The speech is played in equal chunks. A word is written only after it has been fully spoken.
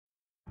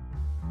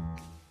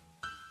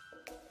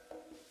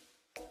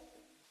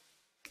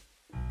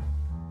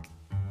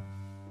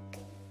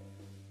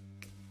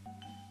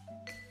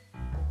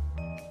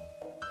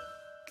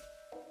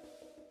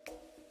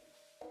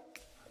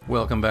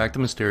Welcome back to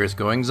Mysterious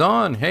Goings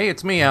On. Hey,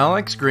 it's me,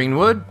 Alex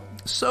Greenwood.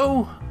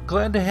 So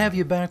glad to have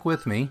you back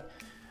with me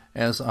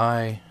as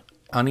I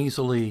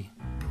uneasily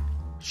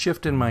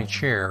shift in my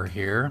chair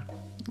here.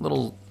 A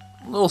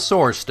little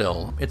sore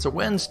still. It's a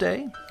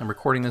Wednesday. I'm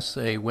recording this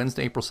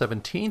Wednesday, April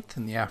 17th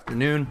in the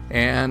afternoon,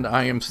 and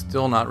I am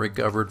still not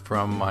recovered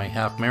from my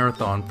half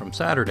marathon from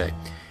Saturday.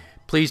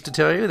 Pleased to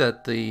tell you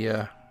that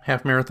the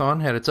half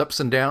marathon had its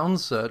ups and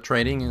downs,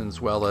 training as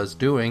well as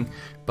doing,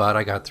 but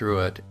I got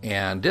through it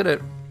and did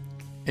it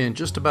in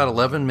just about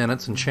 11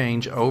 minutes and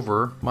change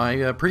over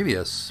my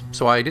previous.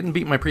 So I didn't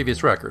beat my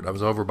previous record. I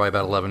was over by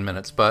about 11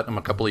 minutes, but I'm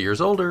a couple of years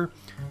older,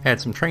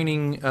 had some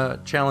training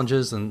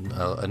challenges and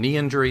a knee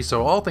injury,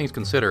 so all things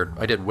considered,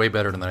 I did way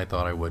better than I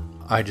thought I would.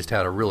 I just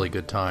had a really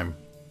good time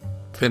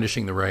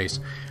finishing the race.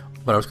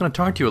 But I was going to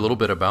talk to you a little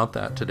bit about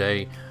that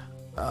today,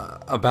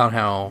 about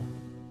how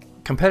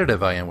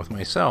competitive I am with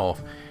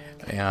myself,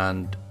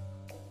 and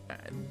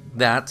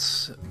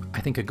that's,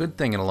 I think, a good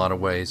thing in a lot of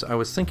ways. I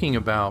was thinking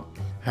about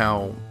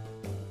how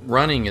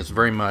running is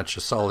very much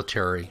a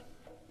solitary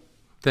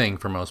thing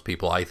for most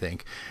people, I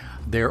think.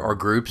 There are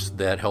groups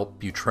that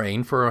help you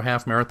train for a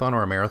half marathon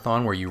or a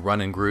marathon where you run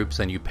in groups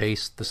and you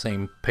pace the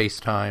same pace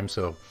time.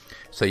 So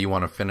say you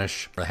want to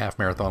finish a half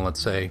marathon,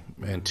 let's say,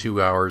 in 2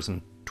 hours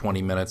and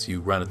 20 minutes, you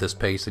run at this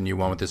pace and you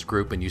run with this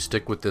group and you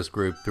stick with this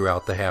group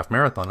throughout the half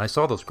marathon. I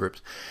saw those groups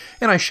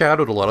and I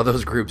shadowed a lot of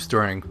those groups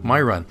during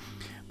my run.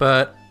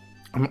 But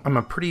I'm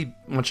a pretty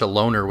much a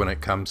loner when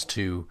it comes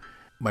to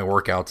my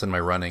workouts and my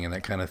running and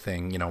that kind of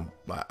thing. You know,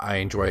 I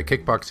enjoy a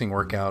kickboxing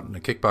workout and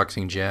a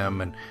kickboxing gym,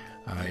 and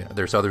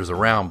there's others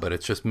around, but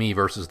it's just me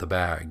versus the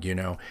bag, you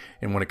know.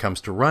 And when it comes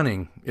to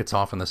running, it's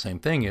often the same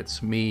thing.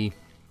 It's me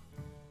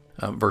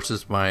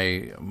versus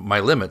my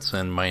limits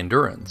and my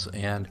endurance.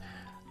 And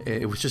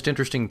it was just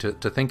interesting to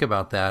think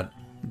about that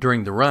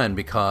during the run,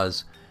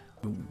 because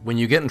when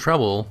you get in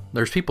trouble,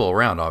 there's people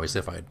around. Obviously,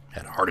 if I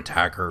had a heart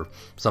attack or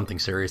something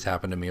serious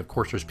happened to me, of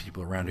course there's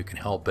people around who can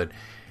help, but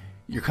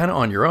you're kind of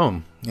on your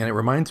own. And it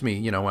reminds me,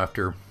 you know,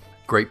 after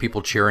great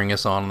people cheering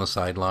us on the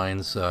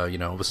sidelines, you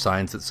know, with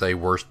signs that say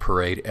worst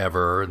parade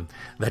ever and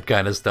that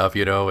kind of stuff,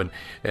 you know,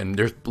 and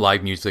there's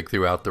live music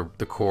throughout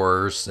the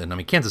course. And I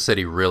mean, Kansas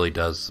City really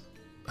does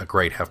a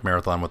great half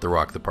marathon with the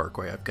Rock the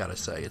Parkway, I've got to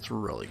say. It's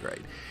really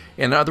great.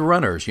 And other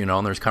runners, you know,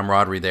 and there's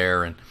camaraderie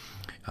there, and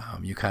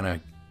you kind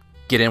of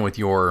get in with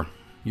your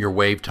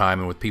wave time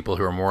and with people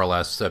who are more or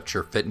less at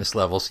your fitness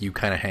level, so you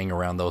kind of hang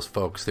around those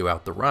folks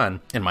throughout the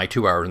run. In my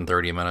 2 hours and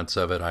 30 minutes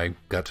of it, I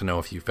got to know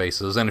a few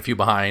faces and a few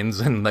behinds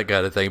and that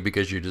kind of thing,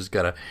 because you just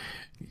got to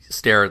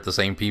stare at the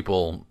same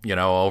people, you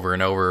know, over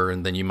and over,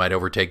 and then you might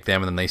overtake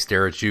them, and then they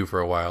stare at you for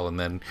a while, and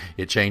then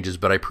it changes.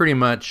 But I pretty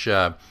much,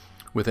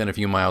 within a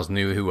few miles,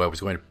 knew who I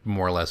was going to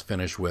more or less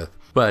finish with.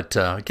 But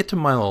get to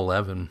mile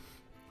 11.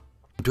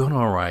 I'm doing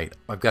all right.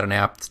 I've got an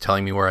app that's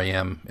telling me where I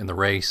am in the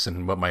race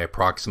and what my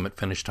approximate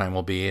finish time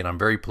will be, and I'm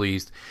very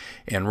pleased.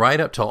 And right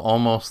up till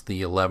almost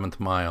the 11th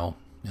mile,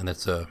 and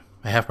it's a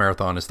half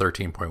marathon is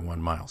 13.1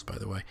 miles, by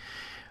the way.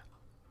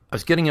 I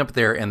was getting up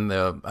there, and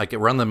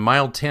around the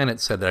mile 10, it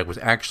said that I was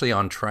actually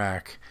on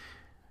track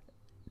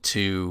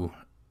to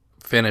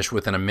finish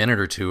within a minute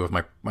or two of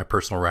my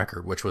personal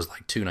record, which was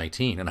like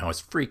 2:19, and I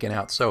was freaking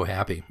out, so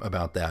happy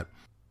about that.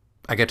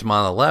 I get to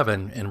mile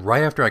 11, and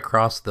right after I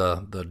cross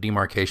the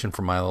demarcation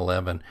for mile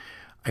 11,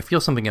 I feel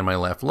something in my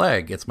left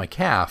leg. It's my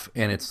calf,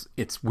 and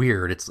it's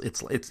weird.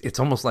 It's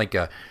almost like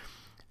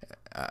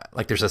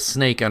like there's a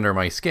snake under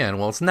my skin.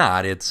 Well, it's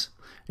not. It's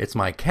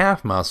my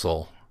calf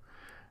muscle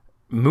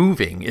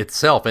moving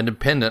itself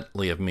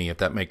independently of me, if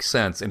that makes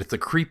sense. And it's the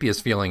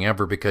creepiest feeling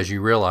ever, because you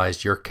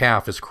realize your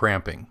calf is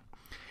cramping,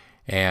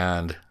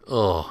 and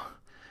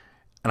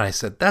And I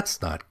said,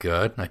 that's not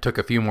good. And I took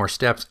a few more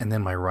steps, and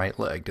then my right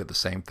leg did the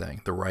same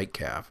thing, the right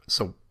calf.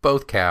 So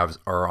both calves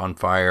are on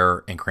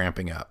fire and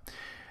cramping up.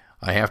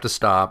 I have to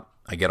stop.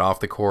 I get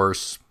off the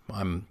course.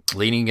 I'm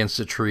leaning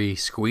against a tree,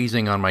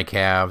 squeezing on my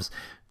calves,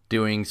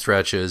 doing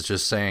stretches,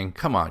 just saying,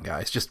 come on,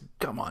 guys, just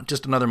come on,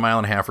 just another mile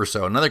and a half or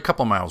so, another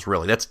couple miles,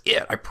 really. That's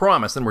it. I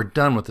promise. Then we're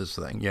done with this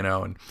thing, you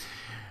know. And,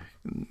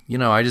 you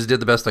know, I just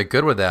did the best I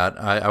could with that.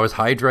 I was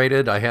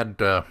hydrated. I had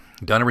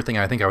done everything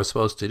I think I was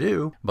supposed to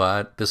do,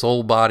 but this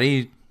old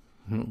body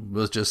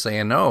was just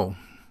saying no.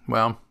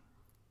 Well,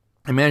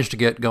 I managed to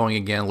get going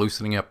again,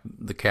 loosening up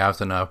the calves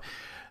enough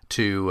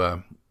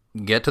to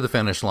get to the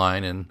finish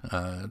line in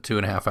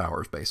 2.5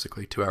 hours,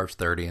 basically, 2 hours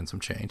 30 and some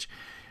change,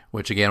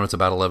 which again was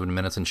about 11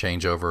 minutes and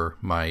change over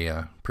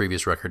my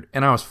previous record.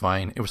 And I was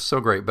fine. It was so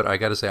great, but I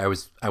got to say I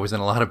was in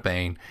a lot of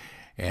pain,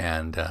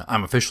 and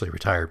I'm officially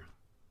retired.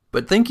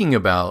 But thinking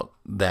about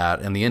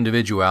that and the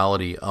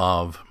individuality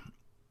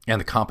and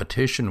the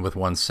competition with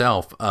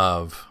oneself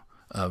of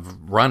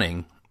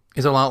running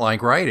is a lot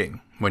like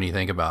writing when you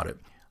think about it.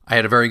 I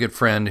had a very good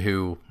friend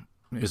who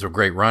is a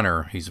great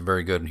runner. He's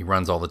very good. He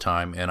runs all the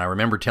time. And I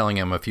remember telling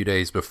him a few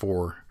days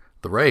before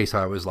the race,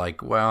 I was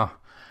like, well,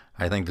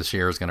 I think this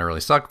year is going to really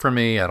suck for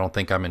me. I don't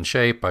think I'm in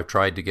shape. I've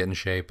tried to get in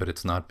shape, but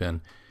it's not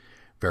been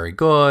very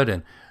good.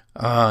 And,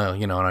 and I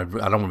don't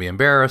want to be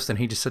embarrassed. And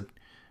he just said,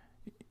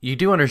 you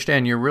do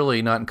understand you're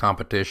really not in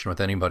competition with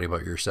anybody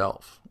but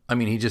yourself. I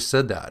mean, he just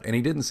said that, and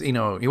he didn't,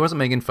 he wasn't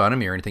making fun of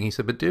me or anything. He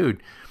said, but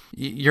dude,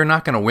 you're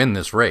not going to win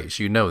this race.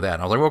 You know that.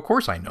 And I was like, well, of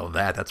course I know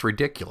that. That's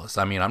ridiculous.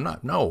 I mean,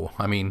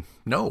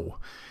 no.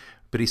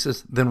 But he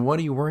says, then what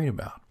are you worried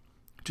about?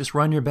 Just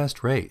run your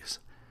best race.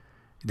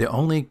 The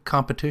only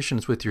competition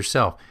is with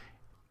yourself.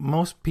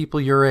 Most people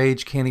your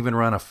age can't even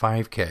run a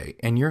 5K,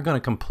 and you're going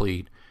to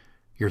complete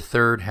your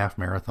third half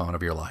marathon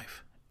of your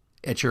life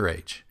at your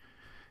age.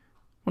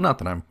 Well, not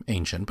that I'm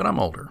ancient, but I'm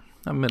older.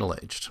 I'm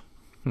middle-aged.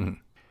 And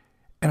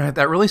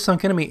that really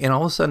sunk into me, and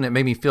all of a sudden it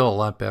made me feel a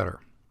lot better,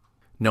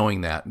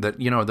 knowing that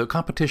the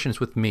competition is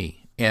with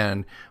me,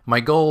 and my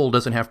goal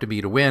doesn't have to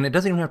be to win. It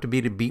doesn't even have to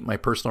be to beat my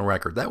personal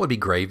record. That would be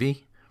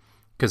gravy,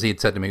 because he had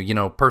said to me,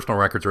 personal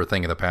records are a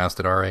thing of the past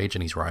at our age,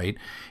 and he's right.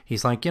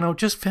 He's like,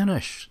 just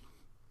finish.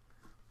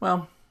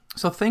 Well,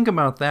 so think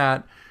about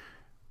that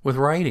with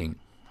writing.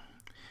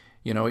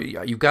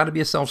 You've got to be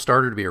a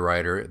self-starter to be a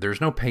writer.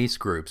 There's no pace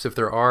groups. If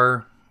there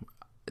are,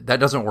 that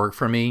doesn't work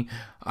for me.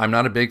 I'm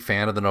not a big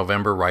fan of the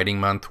November writing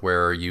month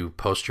where you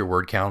post your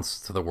word counts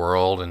to the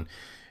world. And,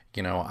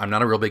 I'm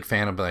not a real big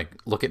fan of like,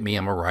 look at me,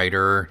 I'm a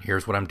writer.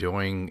 Here's what I'm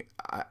doing.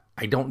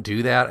 I don't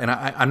do that. And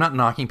I'm not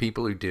knocking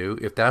people who do.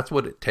 If that's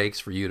what it takes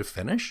for you to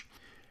finish,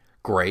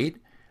 great.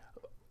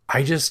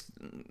 I just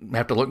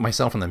have to look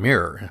myself in the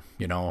mirror,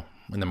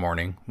 in the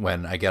morning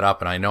when I get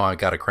up and I know I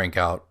got to crank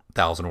out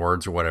 1,000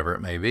 words or whatever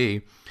it may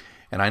be.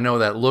 And I know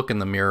that look in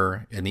the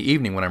mirror in the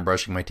evening when I'm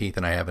brushing my teeth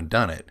and I haven't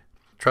done it.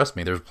 Trust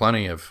me, there's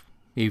plenty of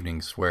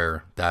evenings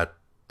where that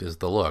is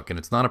the look. And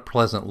it's not a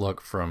pleasant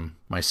look from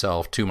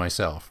myself to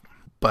myself.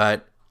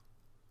 But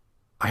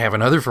I have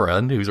another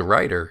friend who's a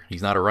writer.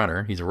 He's not a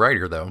runner. He's a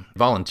writer, though.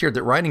 Volunteered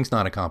that writing's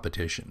not a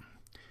competition.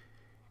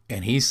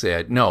 And he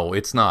said, no,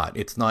 it's not.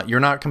 It's not.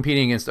 You're not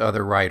competing against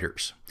other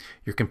writers.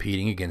 You're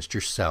competing against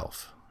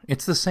yourself.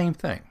 It's the same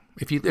thing.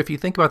 If you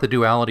think about the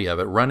duality of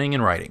it, running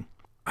and writing.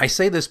 I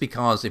say this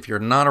because if you're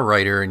not a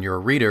writer and you're a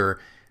reader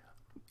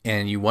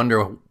and you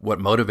wonder what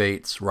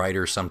motivates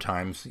writers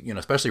sometimes,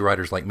 especially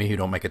writers like me who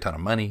don't make a ton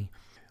of money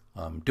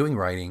doing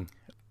writing,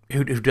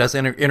 who does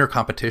inner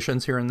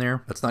competitions here and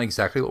there. That's not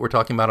exactly what we're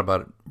talking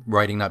about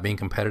writing not being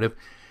competitive.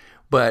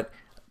 But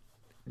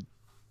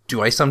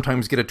do I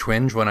sometimes get a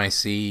twinge when I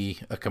see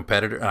a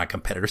competitor? I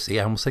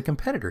almost said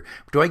competitor.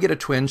 Do I get a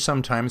twinge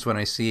sometimes when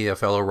I see a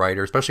fellow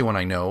writer, especially when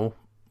I know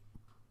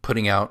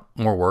putting out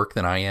more work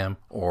than I am,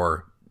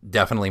 or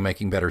definitely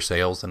making better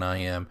sales than I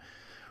am,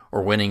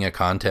 or winning a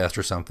contest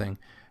or something?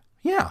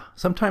 Yeah,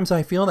 sometimes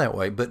I feel that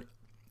way, but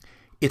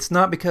it's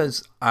not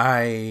because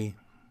I,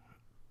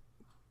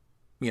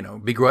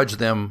 begrudge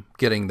them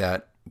getting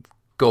that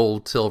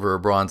gold, silver, or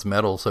bronze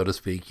medal, so to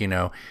speak, in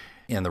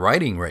the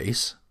writing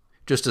race.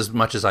 Just as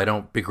much as I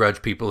don't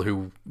begrudge people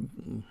who,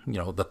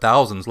 the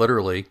thousands,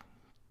 literally,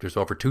 there's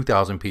over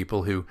 2,000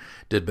 people who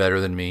did better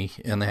than me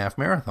in the half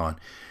marathon.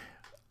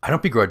 I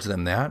don't begrudge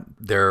them that.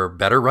 They're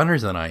better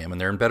runners than I am,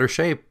 and they're in better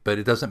shape, but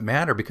it doesn't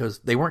matter because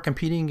they weren't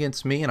competing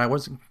against me, and I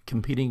wasn't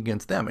competing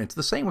against them. It's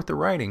the same with the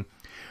writing.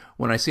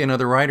 When I see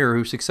another writer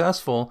who's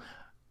successful,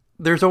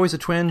 there's always a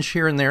twinge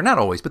here and there. Not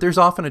always, but there's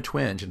often a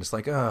twinge, and it's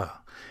like,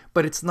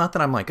 But it's not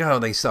that I'm like,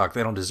 they suck,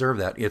 they don't deserve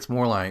that. It's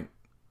more like,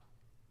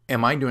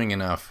 am I doing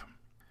enough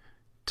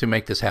to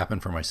make this happen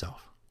for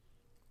myself?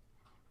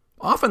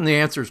 Often the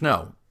answer is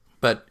no,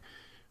 but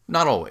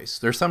not always.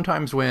 There's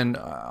sometimes when,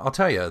 I'll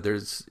tell you,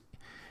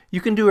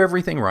 you can do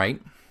everything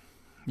right.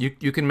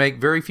 You can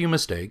make very few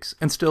mistakes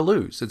and still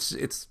lose.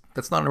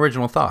 That's not an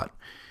original thought.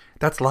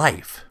 That's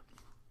life.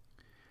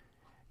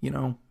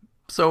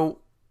 So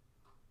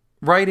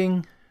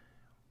writing,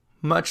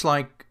 much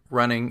like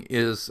running,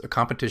 is a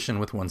competition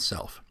with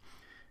oneself.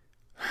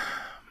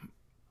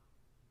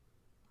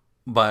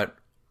 But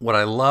what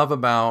I love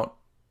about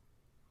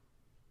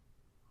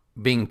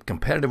being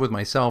competitive with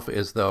myself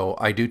is, though,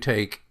 I do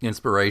take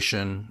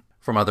inspiration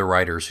from other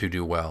writers who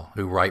do well,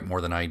 who write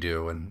more than I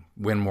do and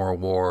win more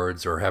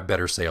awards or have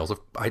better sales.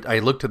 I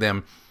look to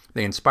them,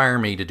 they inspire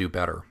me to do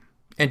better.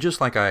 And just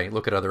like I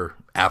look at other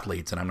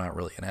athletes, and I'm not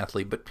really an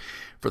athlete, but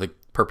for the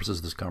purposes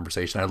of this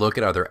conversation, I look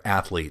at other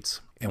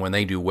athletes, and when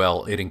they do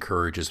well, it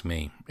encourages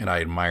me, and I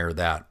admire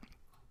that.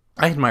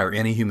 I admire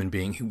any human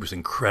being who was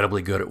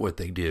incredibly good at what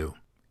they do.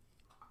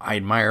 I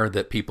admire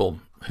that people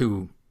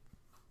who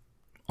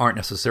aren't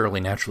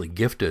necessarily naturally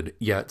gifted,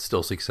 yet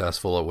still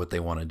successful at what they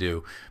want to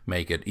do,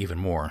 make it even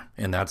more.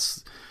 And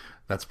that's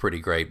pretty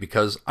great,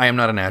 because I am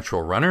not a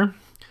natural runner.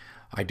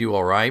 I do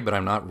all right, but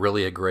I'm not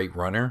really a great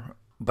runner.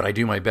 But I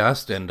do my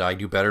best, and I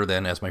do better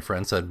than, as my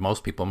friend said,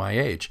 most people my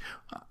age.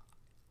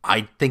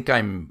 I think I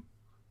don't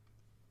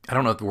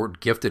know if the word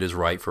gifted is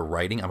right for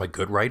writing. I'm a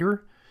good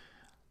writer.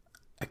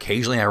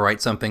 Occasionally I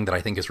write something that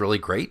I think is really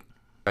great.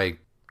 I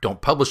don't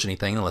publish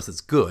anything unless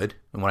it's good.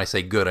 And when I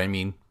say good, I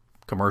mean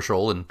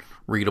commercial and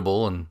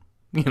readable, and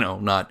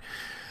not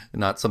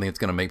something that's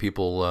going to make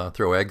people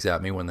throw eggs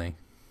at me when they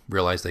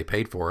realize they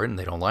paid for it and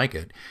they don't like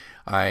it.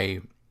 I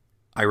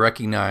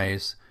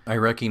recognize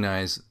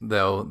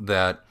though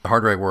that the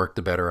harder I work,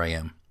 the better I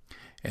am.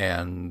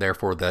 And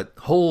therefore, that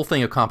whole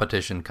thing of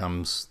competition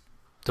comes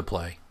to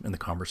play in the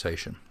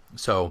conversation.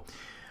 So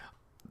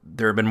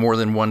there have been more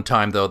than one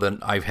time, though, that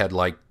I've had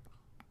like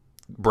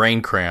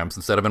brain cramps.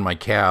 Instead of in my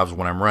calves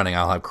when I'm running,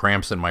 I'll have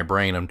cramps in my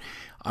brain. And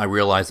I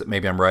realize that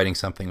maybe I'm writing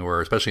something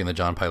where, especially in the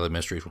John Pilot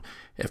Mysteries,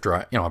 after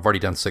I've already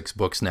done 6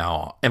 books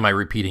now, am I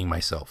repeating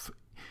myself?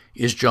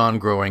 Is John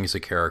growing as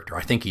a character?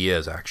 I think he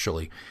is,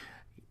 actually.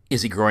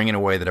 Is he growing in a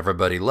way that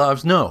everybody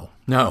loves? No.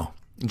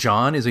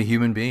 John is a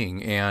human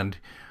being, and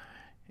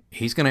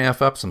he's going to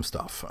F up some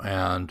stuff,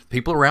 and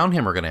people around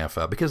him are going to F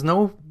up, because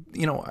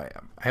I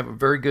have a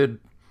very good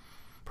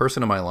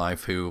person in my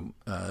life who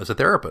is a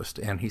therapist,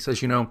 and he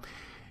says,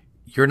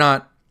 you're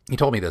not, he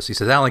told me this, he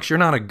says, Alex, you're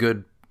not a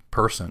good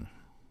person,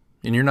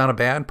 and you're not a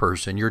bad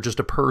person, you're just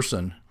a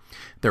person.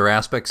 There are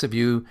aspects of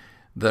you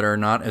that are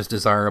not as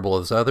desirable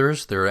as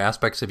others. There are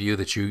aspects of you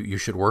that you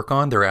should work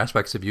on. There are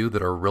aspects of you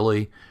that are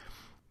really,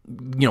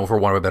 for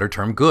want of a better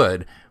term,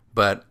 good.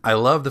 But I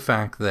love the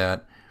fact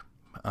that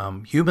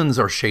humans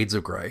are shades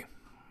of gray.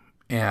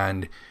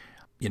 And,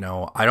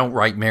 I don't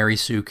write Mary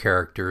Sue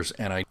characters,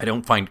 and I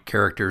don't find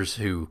characters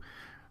who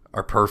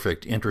are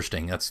perfect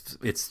interesting. It's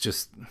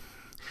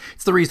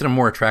the reason I'm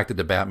more attracted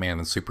to Batman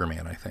than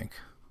Superman, I think.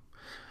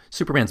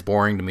 Superman's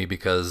boring to me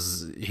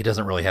because he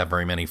doesn't really have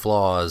very many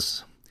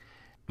flaws.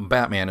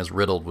 Batman is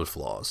riddled with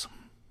flaws.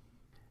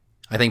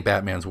 I think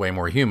Batman's way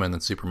more human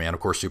than Superman.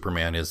 Of course,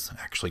 Superman is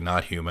actually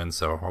not human,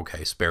 so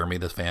okay, spare me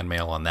the fan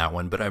mail on that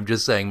one. But I'm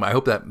just saying, I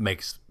hope that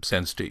makes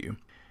sense to you.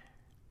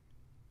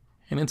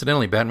 And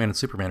incidentally, Batman and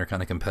Superman are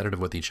kind of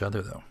competitive with each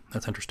other, though.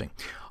 That's interesting.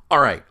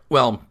 All right,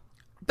 well,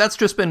 that's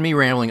just been me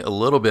rambling a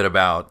little bit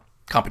about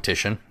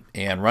competition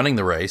and running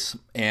the race.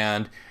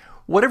 And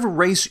whatever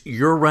race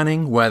you're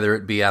running, whether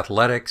it be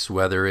athletics,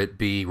 whether it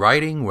be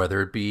writing,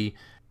 whether it be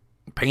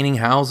painting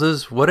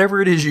houses, whatever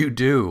it is you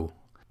do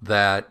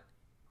that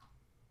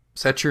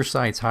sets your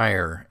sights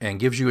higher and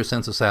gives you a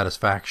sense of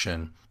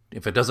satisfaction,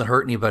 if it doesn't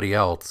hurt anybody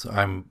else,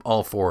 I'm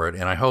all for it.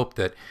 And I hope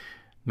that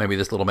maybe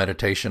this little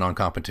meditation on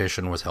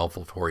competition was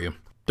helpful for you.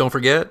 Don't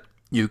forget,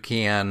 you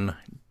can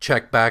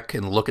check back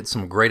and look at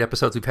some great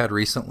episodes we've had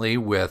recently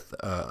with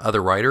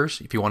other writers.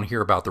 If you want to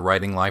hear about the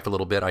writing life a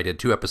little bit, I did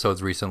 2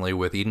 episodes recently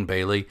with Eden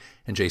Bailey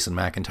and Jason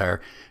McIntyre.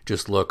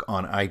 Just look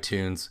on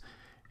iTunes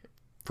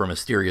for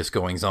Mysterious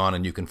Goings On,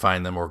 and you can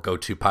find them, or go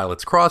to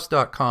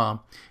pilotscross.com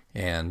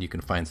and you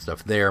can find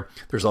stuff there.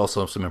 There's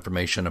also some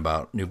information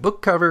about new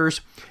book covers,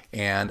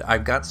 and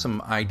I've got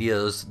some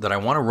ideas that I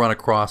want to run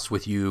across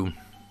with you.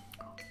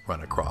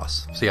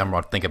 See, I'm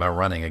thinking about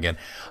running again.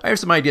 I have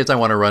some ideas I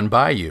want to run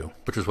by you,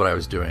 which is what I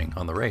was doing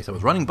on the race. I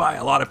was running by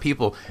a lot of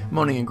people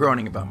moaning and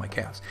groaning about my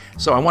calves.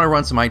 So I want to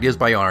run some ideas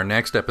by you on our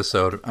next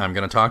episode. I'm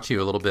going to talk to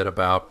you a little bit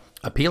about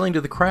appealing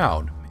to the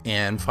crowd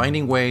and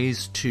finding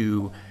ways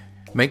to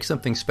make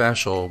something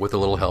special with a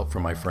little help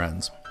from my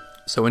friends.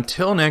 So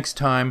until next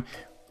time,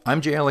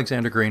 I'm J.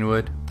 Alexander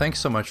Greenwood. Thanks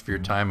so much for your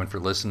time and for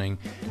listening.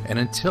 And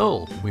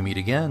until we meet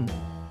again,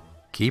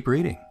 keep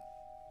reading.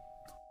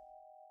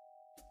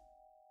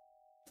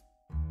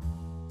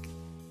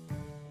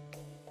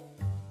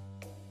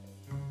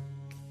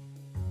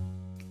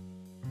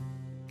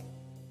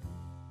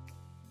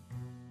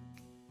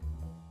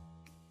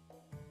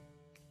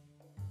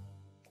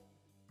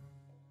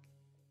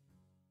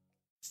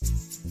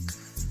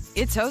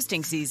 It's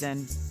hosting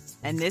season.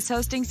 And this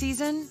hosting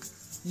season,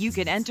 you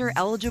can enter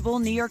eligible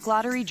New York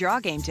Lottery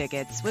draw game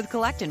tickets with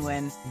Collect and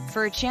Win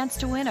for a chance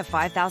to win a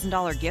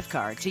 $5,000 gift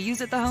card to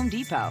use at the Home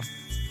Depot.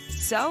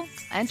 So,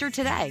 enter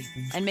today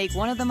and make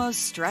one of the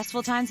most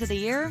stressful times of the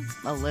year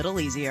a little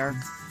easier.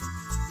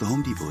 The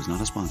Home Depot is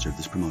not a sponsor of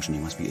this promotion.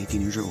 You must be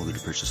 18 years or older to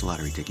purchase a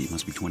lottery ticket. You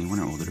must be 21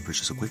 or older to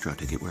purchase a quick draw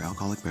ticket where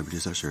alcoholic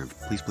beverages are served.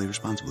 Please play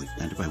responsibly.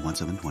 Entered by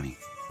 1/7/20.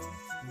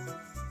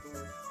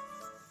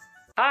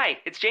 Hi,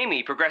 it's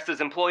Jamie, Progressive's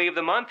Employee of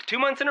the Month, 2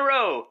 months in a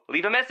row.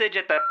 Leave a message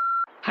at the...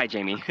 Hi,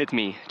 Jamie. It's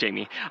me,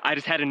 Jamie. I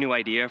just had a new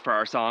idea for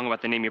our song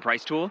about the Name Your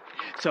Price tool.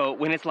 So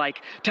when it's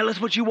like, tell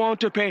us what you want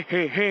to pay,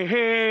 hey, hey,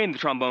 hey, and the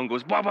trombone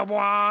goes, blah, blah,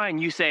 blah, and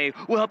you say,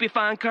 we'll help you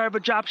find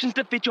coverage options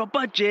to fit your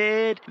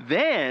budget.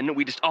 Then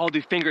we just all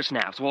do finger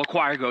snaps while a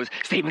choir goes,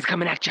 savings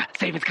coming at ya,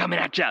 savings coming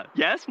at ya.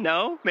 Yes?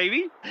 No?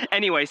 Maybe?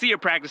 Anyway, see your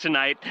practice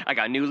tonight. I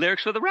got new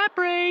lyrics for the rap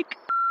break.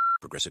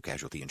 Progressive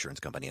Casualty Insurance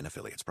Company and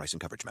Affiliates. Price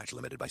and coverage match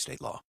limited by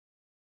state law.